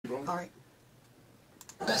All right.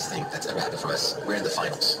 Best thing that's ever happened for us. We're in the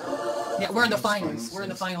finals. Yeah, we're in the finals. We're in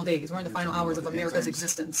the final days. We're in the final hours of America's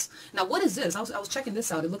existence. Now, what is this? I was checking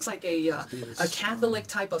this out. It looks like a Catholic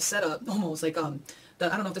type of setup, almost like I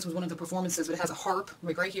don't know if this was one of the performances, but it has a harp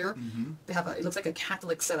like right here. They have it looks like a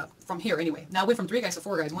Catholic setup from here anyway. Now we're from 3 guys to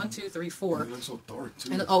 4 guys. 1, 2, 3, 4. It looks so dark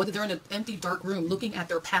too. And they're in an empty, dark room, looking at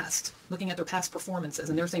their past performances,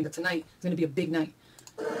 and they're saying that tonight is going to be a big night.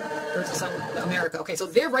 Versus America. Okay, so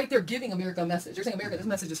they're right there giving America a message. They're saying, America, this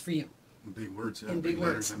message is for you. In big words, yeah. In big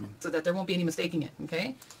words, letters, I mean. so that there won't be any mistaking it.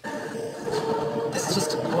 Okay. This is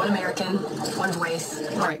just one American, one voice.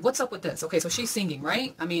 All right, what's up with this? Okay, so she's singing,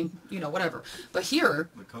 right? I mean, you know, whatever. But here,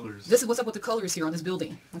 the colors. this is what's up with the colors here on this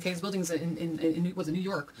building. Okay, this building's in was it New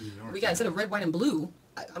York? New York. We got instead of red, white, and blue.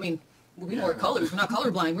 I mean, we know our colors. We're not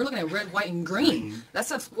colorblind. We're looking at red, white, and green. That's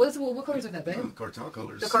stuff. What colors are that, babe? Cartel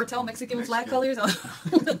colors. The cartel Mexican flag colors.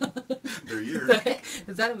 They're here.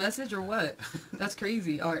 Is that a message or what? That's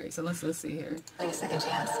crazy. All right, so let's see here. Like a second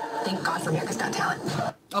chance. Thank God for America's Got Talent.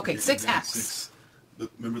 Okay, 6 acts.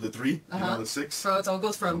 Remember the 3? Uh-huh. The 6? So it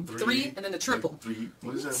goes from 3 and then the triple. Like 3.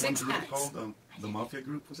 What is that 6 one group acts. called? The Mafia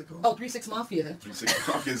group? What's it called? Oh, 3-6 Mafia. 3-6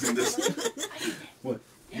 Mafia's in this. What?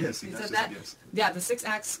 Yes, see, that's that, yes. Yeah, the 6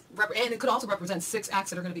 acts, and it could also represent 6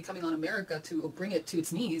 acts that are going to be coming on America to bring it to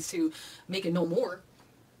its knees, to make it no more.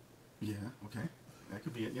 Yeah, okay. That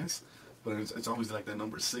could be it, yes. But it's always like that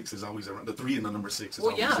number 6 is always around. The 3 and the number 6 is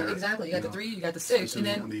well, always yeah, there, exactly. You got the 3, you got the 6, and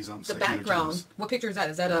then these, the background. Channels. What picture is that?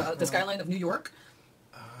 Is that the skyline of New York?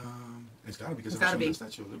 It's got to be because it's the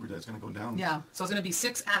Statue of Liberty that's going to go down. Yeah, so it's going to be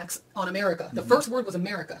 6 acts on America. The first word was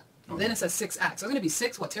America. Oh. Then it says 6 acts. So it's going to be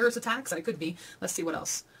 6, terrorist attacks? It could be. Let's see what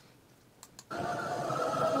else.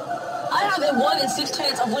 I have a 1 in 6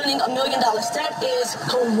 chance of winning $1 million. That is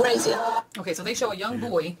crazy. Okay, so they show a young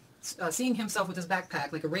boy seeing himself with his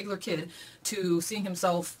backpack, like a regular kid, to seeing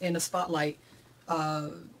himself in the spotlight